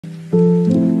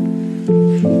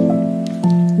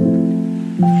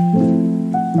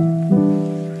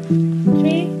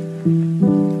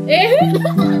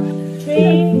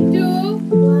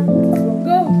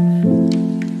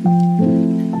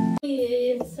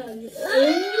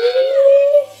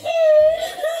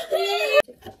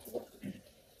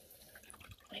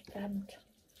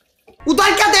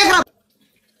उधर क्या देख रहा?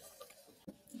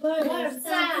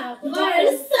 वर्षा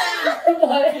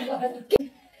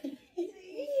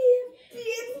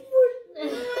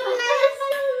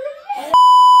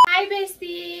Hi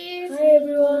besties. Hi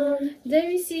everyone.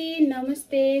 जयमिसी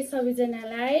नमस्ते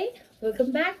सबैजनालाई. Welcome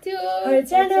back to our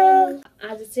channel.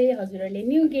 आज चाहिँ हजुरहरूले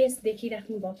न्यू गेस्ट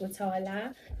देखिराख्नु भएको छ होला.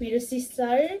 मेरो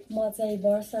सिस्टर म चाहिँ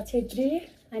वर्षा छेत्री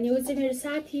अनि उ चाहिँ मेरो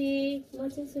साथी. म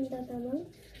चाहिँ सुन्ता तामाङ.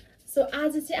 सो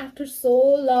आज चाहिँ आफ्टर सो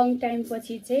लङ टाइम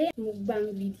पछि चाहिँ मुकबाङ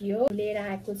भिडियो लिएर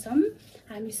आएको छौँ.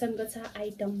 हामीसँग छ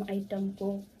आइटमको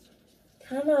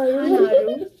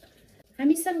खानाहरू.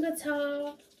 हामीसँग छ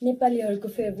नेपालीहरूको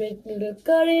फेभरेट नुडल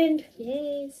करेन्ट.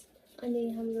 यस अनि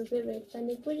हाम्रो फेभरेट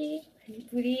panipuri.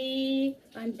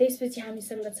 अनि त्यसपछि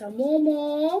हामीसँग छ मोमो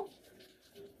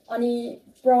अनि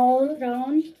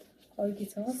prawn. अरू के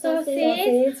छ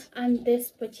Sausage. अनि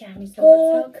त्यसपछि हामीसँग छ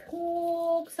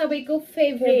कोक सबैको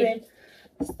फेभरेट.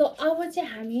 सो अब चाहिँ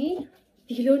हामी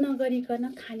ढिलो नगरिकन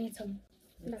खानेछौँ.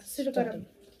 ल सुरु गरौँ.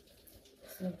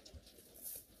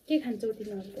 के खान्छौ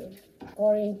तिमीहरू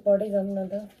करेन्ट पढ्दै जाउँ न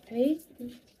त है.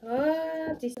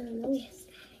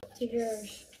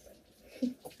 Cheers.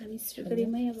 हामी सुरु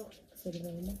गरौँ है अब. सुरु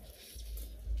गरौँ.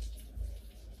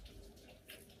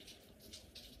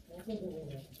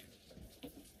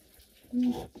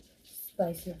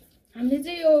 स्पाइसी. हामीले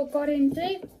चाहिँ यो करेन्ट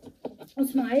चाहिँ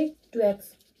उसमा है 2x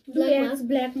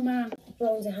ब्ल्याकमा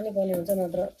prawn चाहिँ खानै पर्ने हुन्छ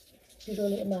नत्र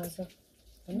पिरोले मार्छ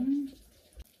हैन.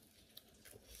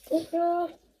 ओके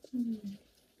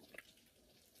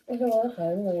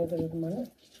खानु भनेको त रुममा न.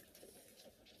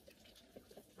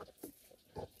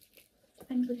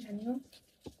 पानीपुरी खाने हो.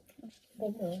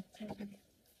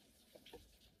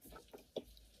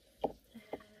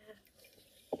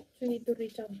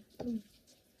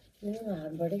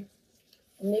 हातबाटै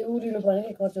उरिनु पर्ने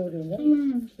कि कचौरी हुन्छ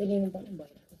त्यो लिनु पर्ने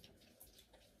भयो.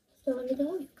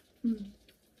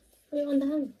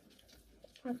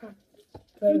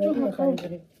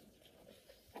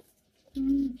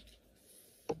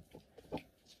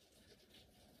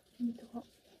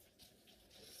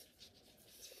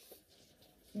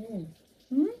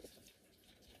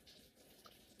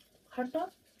 खट्टा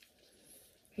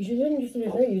हिजो चाहिँ नि जस्तो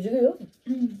रहेछ. हिजोकै हो.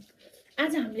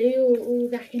 आज हामीले यो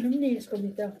राखेनौँ नि यसको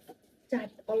भित्र चाट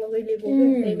अलग्गै लिएको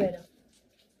त्यही भएर.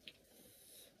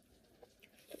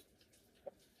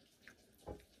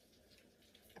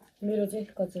 मेरो चाहिँ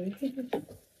कचौरी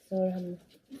सर हामी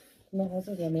नखाउँछ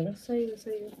भनेर. सही हो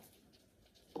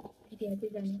फेरि अझै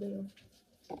जानु गयो.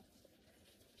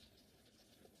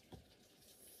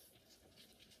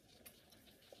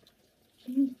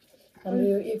 हाम्रो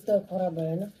यो एक त खराब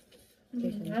भएन.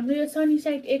 हाम्रो यो सनी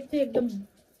साइड एक चाहिँ एकदम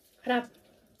खराब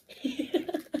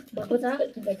भएको छ.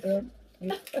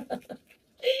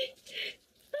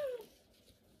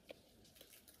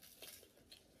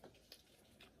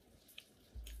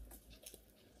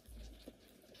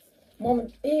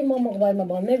 मोमोको बारेमा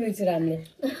भन्दै बिर्सेर हामीले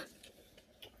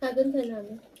खाएको नि छैन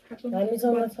हामी.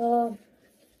 हामीसँग छ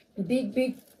बिग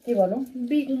के भनौँ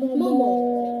बिग मोमो.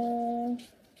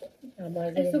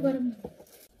 हाम्रो यसो गरौँ.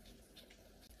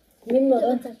 निम्न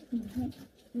त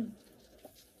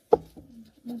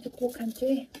म चाहिँ कोक खान्छु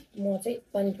है. म चाहिँ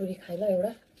पानीपुरी खाइला एउटा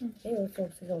है. हो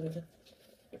सोक्सी सकेछ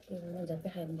त्यो झट्टै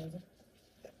खाइनुपर्छ.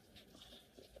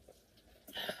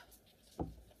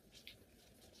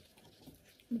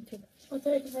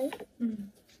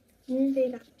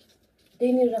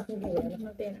 त्यहीँनिर राख्नु के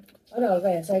भएन. अलिक हल्का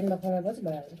यहाँ साइडमा खनाएपछि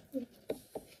भइहाल्छ.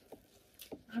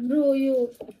 हाम्रो यो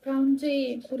प्राउन चाहिँ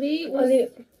पुरै अलि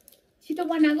छिटो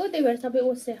बनाएको त्यही भएर सबै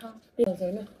ओसे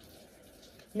होइन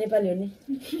नेपाली हो नि.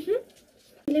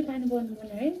 पानी बनाउनु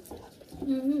पर्ने है.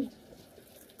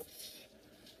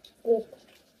 कोक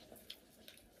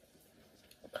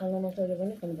खाना नसके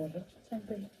पनि खानुपर्छ.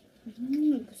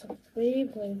 सबै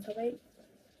भयो सबै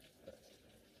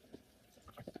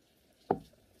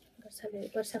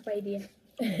वर्षा पाइदिए.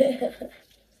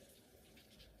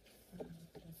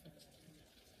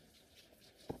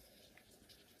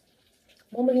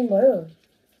 मोमो लिनुभयो.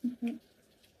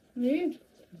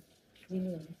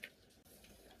 लिनु भने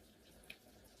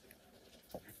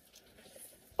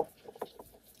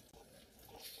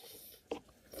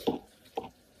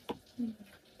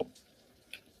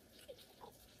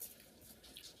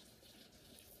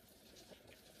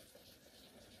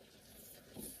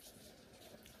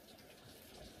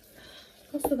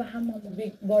कस्तो भए मोमो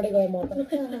बिग बढे गयो म त.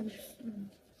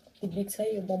 बिग छ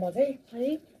यो मोमो चाहिँ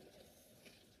है.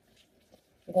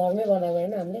 घरमै बनाएको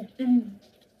होइन हामीले.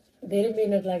 धेरै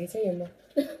मेहनत लागेछ यसमा.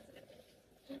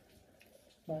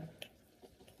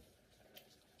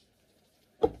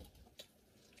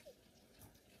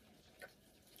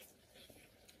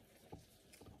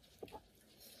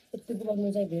 यतिको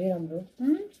बन्नु चाहिँ धेरै राम्रो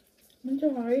हुन्छ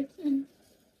है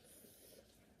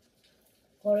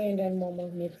कोरियन एन्ड मोमो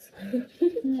मिक्स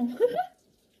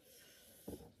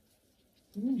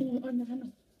अन्त खानु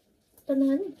तँ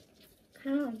नखाने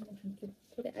खा म खान्छु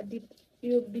थोरै आदि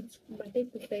यो बिचबाटै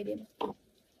पुस्ताइदिनु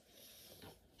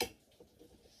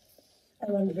I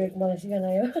want break मलाई सिकाउन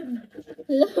आयो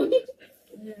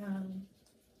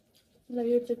ल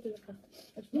यो चाहिँ तिमीले खा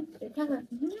खा खा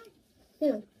के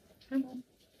हो खानु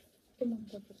के मन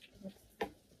पर्छ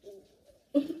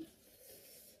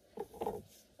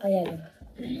आइहाल्यो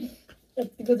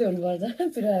यतिको चाहिँ हुनुपर्छ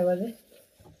पिरो आयो भने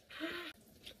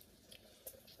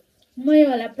मै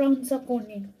होला प्राउन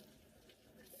सकाउने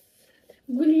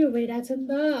गुलियो भइरहेछ नि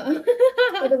त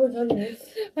यताको छ नि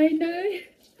होइन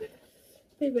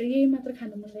त्यही भएर यही मात्र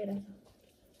खानु मन लागिरहेछ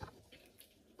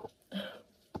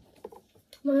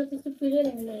मलाई त्यस्तो पिरो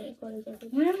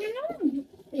लाग्दैन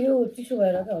यो चिसो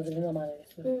भएर क्या हजुरले नमानेर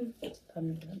यस्तो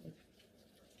खानु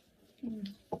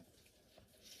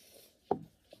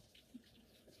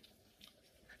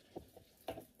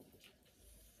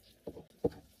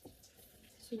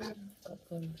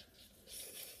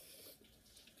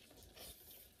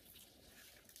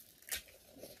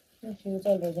त्यो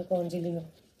चल रहेछ कन्जिलिङ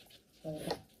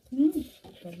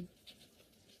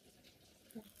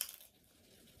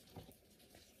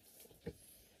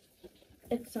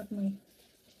एक साथमै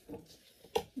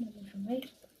मोमो खाऊँ है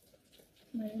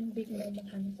मैले पनि बिग मोमो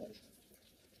खानु पर्यो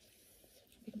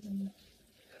बिग मोमो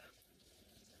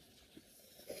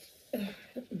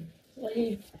अलि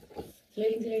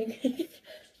स्लेडिङ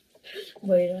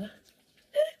भएर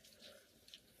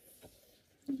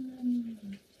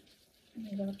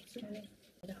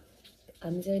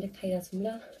हामी चाहिँ अहिले खाइरहेको छौँ ल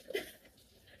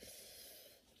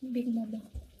बिग मोमो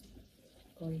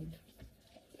कोरियन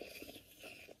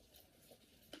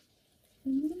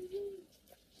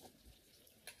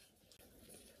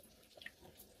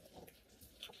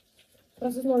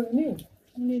प्रसेस नलिने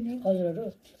लिने हजुरहरू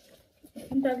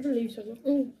दाजु ल्याइसक्यो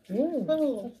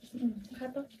खा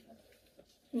त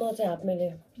म चाहिँ हाफ मैले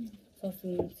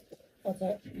ससेज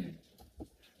अचार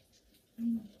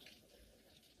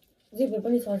जे भए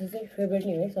पनि ससेज चाहिँ फेभरेट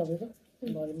नै हो है सबैको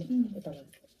भरिमा यता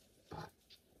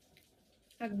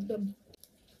एकदम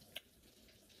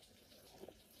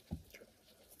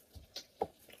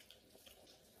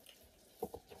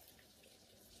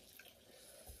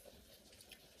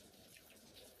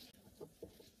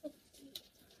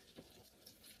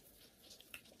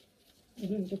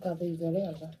जुन चाहिँ काबै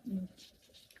गरिहाल्छ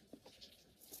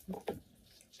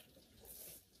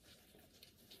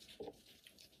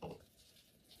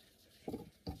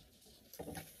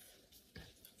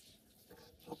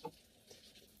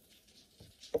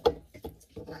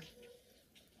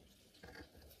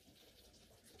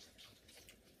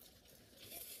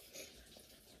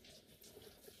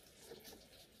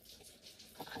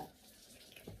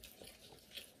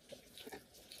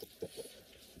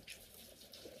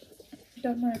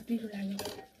मलाई पिरो लाग्यो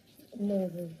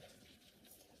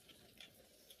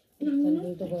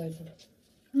त गएछ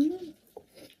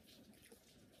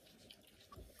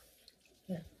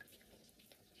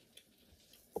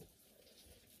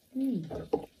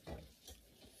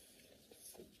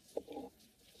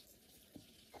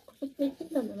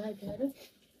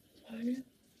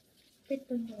पेट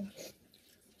पनि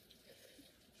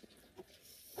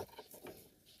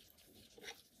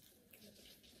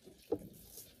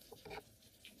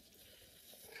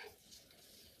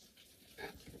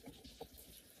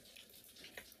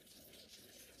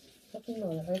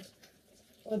है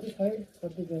कति छ है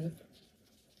कति गएर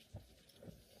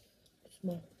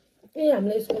ए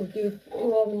हामीले यसको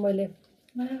त्यो मैले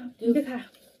खा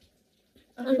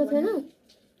अर्को छैन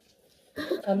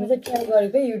हामीले चाहिँ ट्राई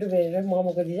गरेको युट्युब हेरेर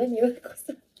मोमोको डिजाइन यो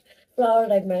कस्तो फ्लावर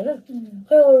टाइपमा होइन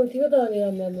खै अरू थियो त अनि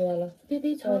राम्रो राम्रोवाला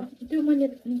त्यति छ त्यो मैले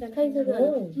निकालेँ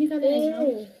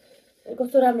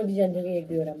कस्तो राम्रो डिजाइन थियो कि एक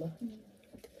दुईवटामा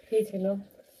केही छैन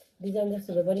डिजाइन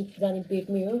जस्तो भए पनि जाने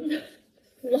पेटमै हो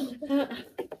त्यो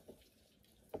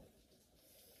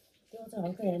चाहिँ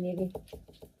हल्का यहाँनिर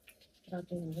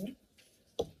रातो हुन्छ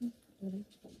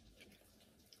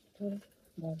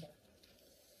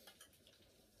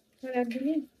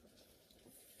राखिदिने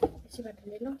यसैबाट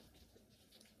ले ल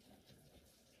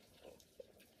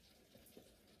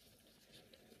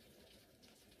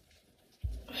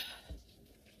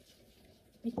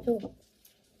मिठो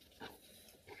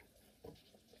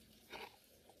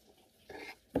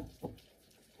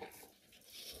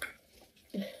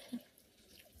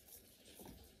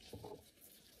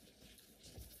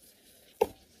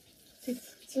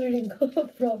चुइङको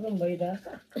प्रब्लम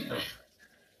भइरहेको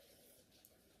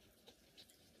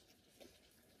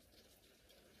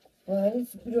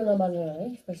पिरो नमाल्नु है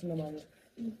स्पाइसी नमाल्नु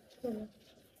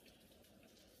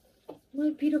म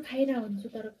पिरो खाइरह हुन्छु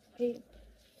तर खै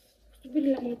पिरो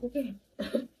लागेको के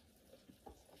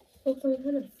सब्जी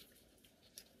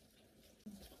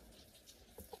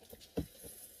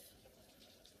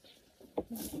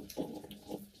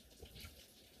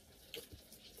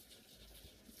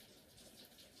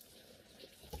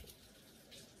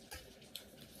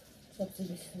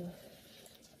बेसी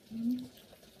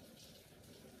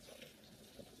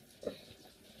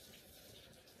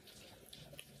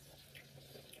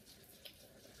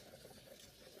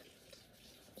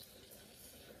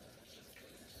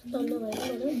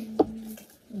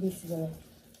बेसी भयो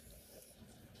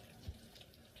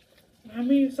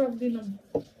हामी सक्दिनौँ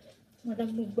म त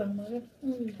मुकबाङमा के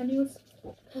खाने होस्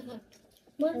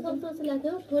मलाई सक्छ जस्तो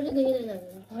लाग्यो थोरै देखेर जानु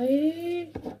है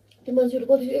त्यो मान्छेहरू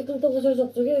कति एकदम त कसरी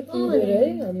सक्छ क्या है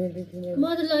हामीले म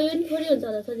त ल यो नि थोरै हुन्छ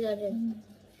होला सोधि आएको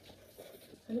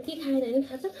हामी के खाएर होइन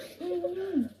थाहा छ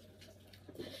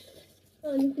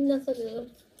अनि नसक्यो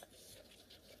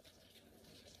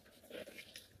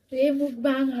ये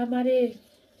मुकबाङ हमारे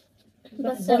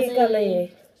बसका नहीं है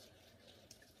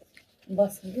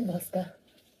बस कि बसका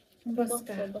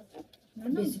बसका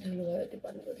बेसी ठुलो भयो त्यो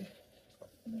पानी पऱ्यो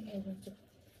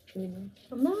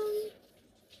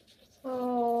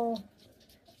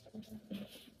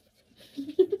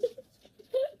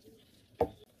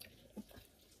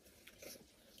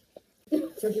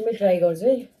छुट्टीमै ट्राई गर्छु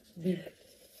है बिग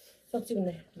सक्छु कि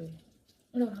नै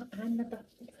हान्न त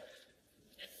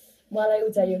मलाई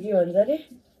उचाइयो कि भन्छ अरे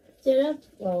चेरा ल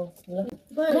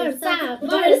वर्षा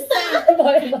वर्षा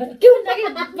भयो के हुन्छ कि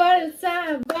वर्षा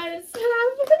वर्षा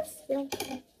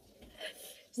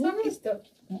सकिस्तो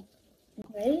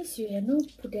है सिउ हेर्नु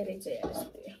फुटेर रहेछ यार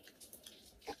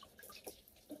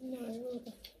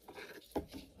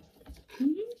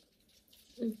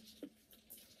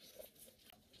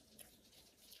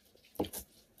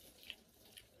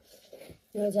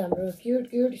यो चाहिँ हाम्रो क्युट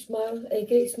क्युट स्माइल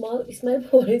एकै स्माइल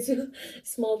परेछु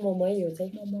स्मल मोमो है यो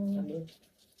चाहिँ मोमो हाम्रो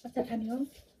कता खाने हो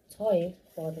छ है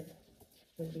पर्दैन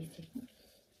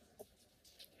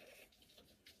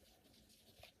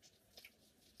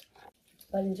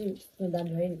पालि चाहिँ दाम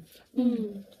भयो नि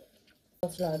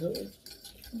मसलाहरू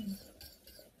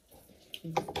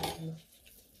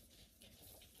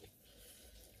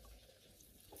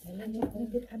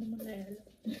खानु मन लाग्यो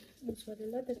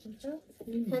ल त्यसो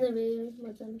खाना भयो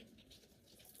मजाले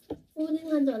ऊ नि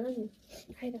खान्छ होला नि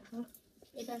खाइराख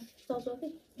यता चौचौ कि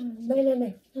नै नै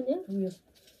नै खाने उयो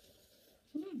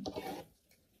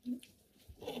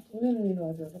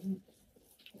हजुर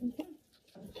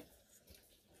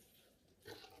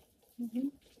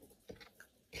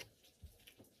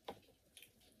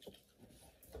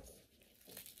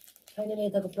फाइनली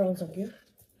यताको प्राउन सक्यो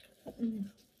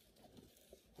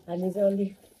हामी चाहिँ अलि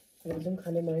हेर्छौँ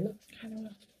खानेमा होइन खानु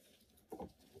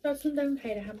तर सुन्दा पनि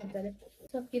खाइराख मजाले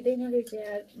सकिँदैन रहेछ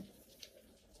यार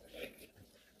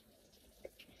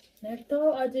मेरो त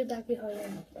अझै बाँकी छ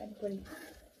यहाँ पानीपुरी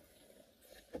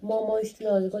मोमो स्टिल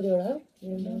अझै कतिवटा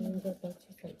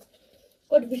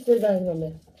कति पिस चाहिँ जान्छ भने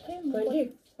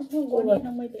 20 गरेन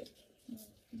मैले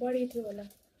बढी थियो होला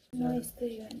म यस्तै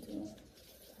खान्छु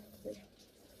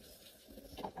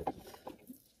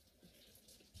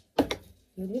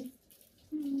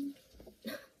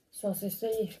ससेस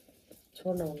चाहिँ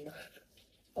छोड्न हुन्न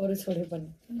अरू छोडे पनि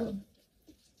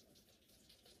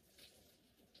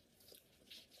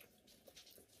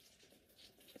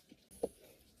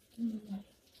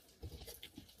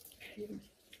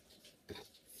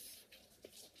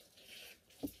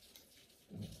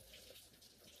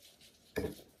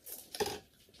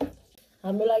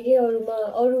हाम्रो लागि अरूमा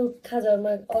अरू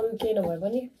खाजाहरूमा अरू केही नभए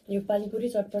पनि यो पानीपुरी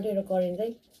चटपटे र करेन्ट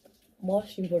चाहिँ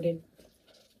मोस्ट इम्पोर्टेन्ट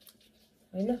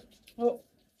होइन हो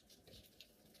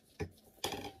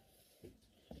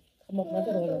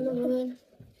मात्रै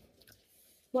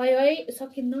भयो है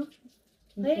सकिन्न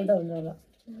हुन्छ होला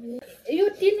यो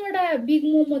 3वटा बिग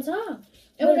मोमो छ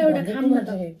एउटा एउटा खाम न त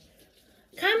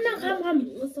खाम न खाम खाम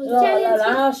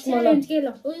च्यालेन्ज के ल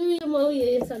उयो म उयो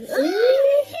यसरी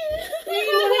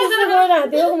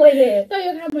मैले त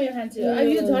यो खाम म यो खान्छु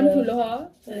यो झन् ठुलो हो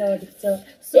ठिक छ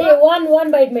ए वान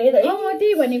बाइटमा हेर है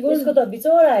त्यही भनेको उसको त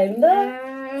बिचरा हेर्नु त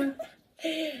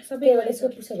सबै यसको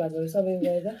पुच्छर भागहरू सबै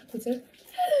गरेर पुच्छर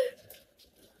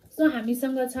सो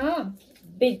हामीसँग छ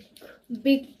बिग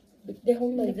बिग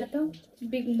देखाउनु न देखा त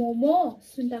बिग मोमो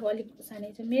सुन्ताको अलिक सानै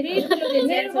छ मेरै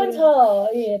मेरो पनि छ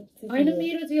होइन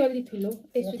मेरो चाहिँ अलिक ठुलो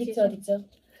ठिक छ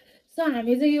सो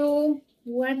हामी चाहिँ यो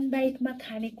 1 बाइटमा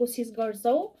खाने कोसिस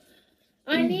गर्छौँ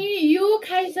अनि यो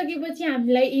खाइसकेपछि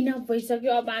हामीलाई इनफ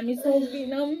भइसक्यो अब हामी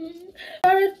सक्दैनौँ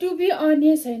तर टु बी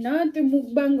अनेस्ट होइन त्यो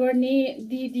मुकबाङ गर्ने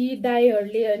दिदी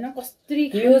दाइहरूले होइन कसरी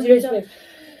खानुहुन्छ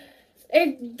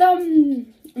एकदम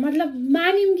मतलब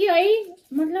मानिम कि है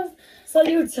मतलब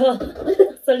सल्युट छ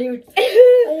सल्युट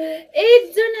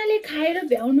एकजनाले खाएर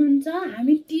भ्याउनुहुन्छ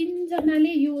हामी 3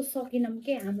 जनाले यो सकेनौँ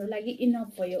के हाम्रो लागि इनफ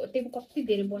भयो त्यो कति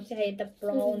धेरै बस्यो यता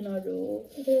प्राउनहरू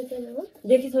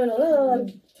देखि छैन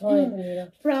होला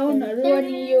प्राउनहरू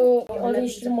अनि यो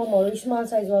मोमोहरू स्मल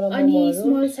साइजवाला अनि मोमोहरू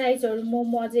स्मल साइजहरू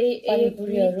मोमो चाहिँ 1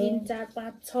 पानीपुरीहरू 2 3 4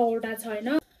 5 6 वटा छ होइन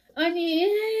अनि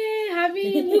हामी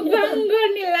मुकबाङ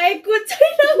गर्ने लायकको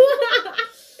छैनौँ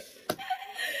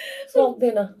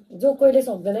सक्दैन जो कहिले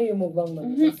सक्दैन यो मुकबाङमा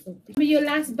यो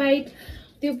लास्ट बाइट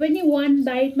त्यो पनि 1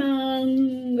 बाइटमा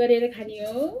गरेर खाने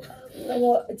हो अब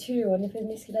छिर्यो भने फेरि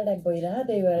निस्किँदा टाइप भइरह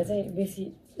त्यही भएर चाहिँ बेसी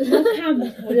नखाम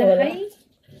होला है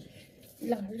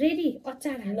ल रेडी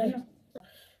अचार हाल्नु न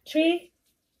 3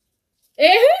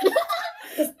 ए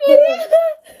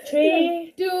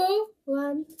 3 2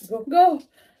 1 go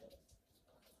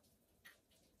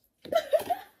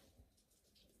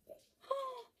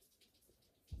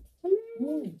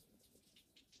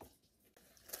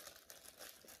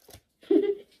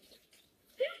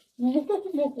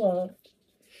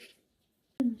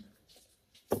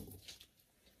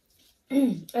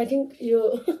I think यो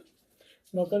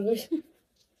भर्खरको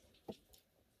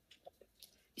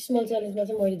स्मल च्यालेन्जमा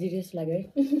चाहिँ मैले जिते जस्तो लाग्यो है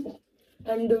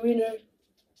आई एम द विनर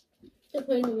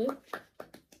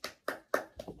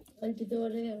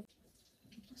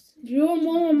यो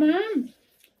मोमोमा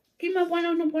किमा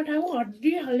बनाउनु पठाएको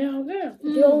हड्डी हाल्ने हो क्या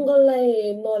त्यो अङ्कललाई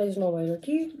नलेज नभएर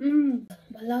कि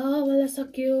भला भला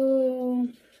सक्यो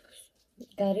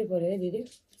गाह्रै पऱ्यो है दिदी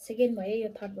सेकेन्ड भयो यो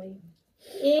थर्ड भयो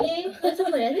ए कसो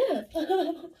भयो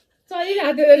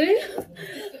चलिरहेको अरे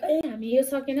हामी यो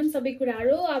सकेनौँ सबै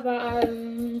कुराहरू अब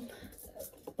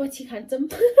पछि खान्छौँ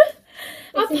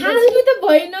अब फाल्नु त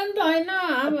भएन नि त होइन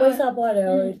अब पैसा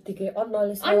पर्यो यतिकै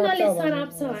अन्नले सराप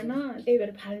छ होइन त्यही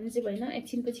भएर फाल्नु चाहिँ भएन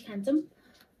एकछिनपछि खान्छौँ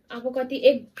अब कति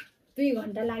 1-2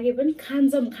 घन्टा लागे पनि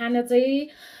खान्छौँ खाना चाहिँ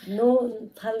नो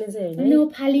फाल्ने चाहिँ होइन नो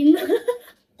फालिङ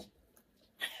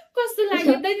कस्तो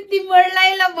लाग्यो त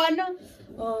तिमीहरूलाई ल भन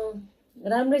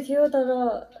राम्रै थियो तर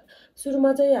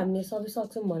सुरुमा चाहिँ हामीले सबै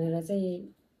सक्छौँ भनेर चाहिँ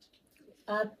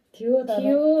आँट थियो तर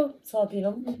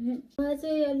सकेनौँ मलाई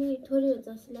चाहिँ अलि थोरै हुन्छ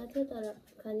जस्तो लाग्थ्यो तर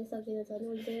खानै सकेर झन्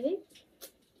उल्टै है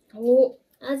हो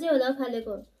आजै होला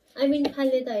फालेको आई मिन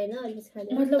फाल्ने त होइन अलिक खाने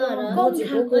मतलब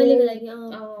अहिलेको लागि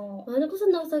होइन कस्तो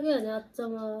नसक्यो भने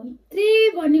अचम्म त्यही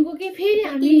भनेको के फेरि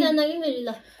हामी 3 जना कि फेरि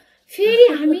ल फेरि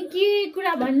हामी के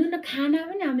कुरा भन्नु न खाना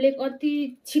पनि हामीले कति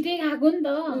छिटै खाएको नि त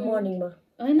मर्निङमा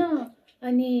होइन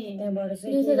अनि त्यहाँबाट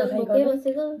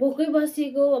चाहिँ भोकै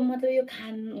बसेको मतलब यो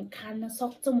खान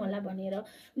सक्छौँ होला भनेर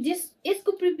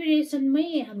यसको प्रिपेरेसनमै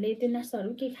हामीले त्यो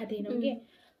नास्ताहरू केही खाँदैनौँ कि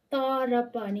तर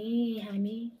पनि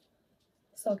हामी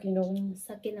सकेनौँ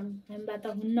हामीबाट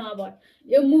हुन्न अब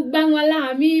यो मुकबाङवाला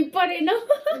हामी परेनौँ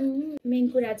मेन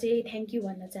कुरा चाहिँ थ्याङ्क यू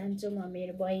भन्न चाहन्छु म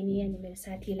मेरो बहिनी अनि मेरो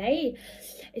साथीलाई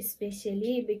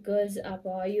स्पेसली बिकज अब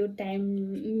यो टाइम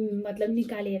मतलब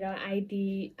निकालेर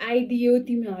आइदियो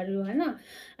तिमीहरू होइन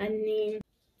अनि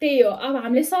त्यही हो अब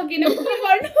हामीले सकेनौँ के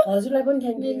गर्नु हजुरलाई पनि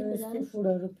थ्याङ्क यू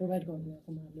फुडहरू प्रोभाइड गर्नुभएको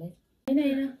हामीलाई होइन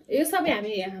यो सबै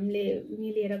हामीले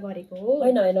मिलेर गरेको हो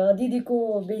होइन दिदीको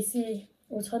बेसी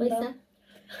छ नि त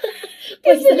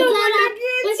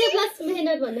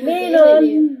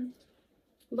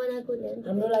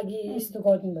हाम्रो लागि यस्तो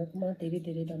गरिदिनु भएकोमा धेरै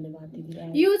धेरै धन्यवाद दिदीलाई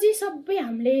यो चाहिँ सबै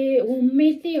हामीले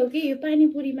होममेड नै हो कि यो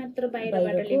पानीपुरी मात्र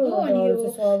बाहिरबाट लिएको अनि यो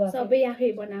सबै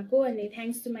आफै बनाएको अनि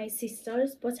थ्याङ्क्स टु माई सिस्टर्स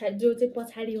जो चाहिँ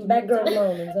पछाडि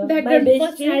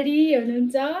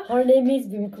हुनुहुन्छ her name is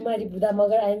भीमकुमारी Buddha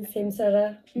Magar and सेमसरा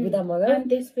बुधा मगर अनि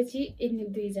त्यसपछि यिनी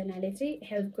 2 जनाले चाहिँ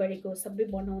हेल्प गरेको सबै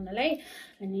बनाउनलाई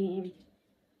अनि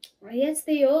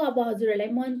यस्तै हो अब हजुरहरूलाई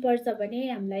मन पर्छ भने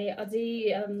हामीलाई अझै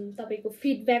तपाईँको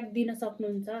फिडब्याक दिन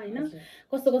सक्नुहुन्छ होइन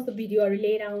कस्तो कस्तो भिडियोहरू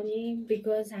लिएर आउने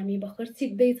बिकज हामी भर्खर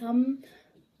सिक्दैछौँ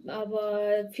अब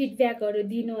फिडब्याकहरू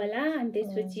दिनु होला अनि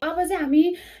त्यसपछि अब चाहिँ हामी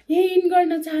यही इन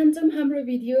गर्न चाहन्छौँ हाम्रो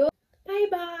भिडियो बाई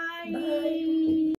बाई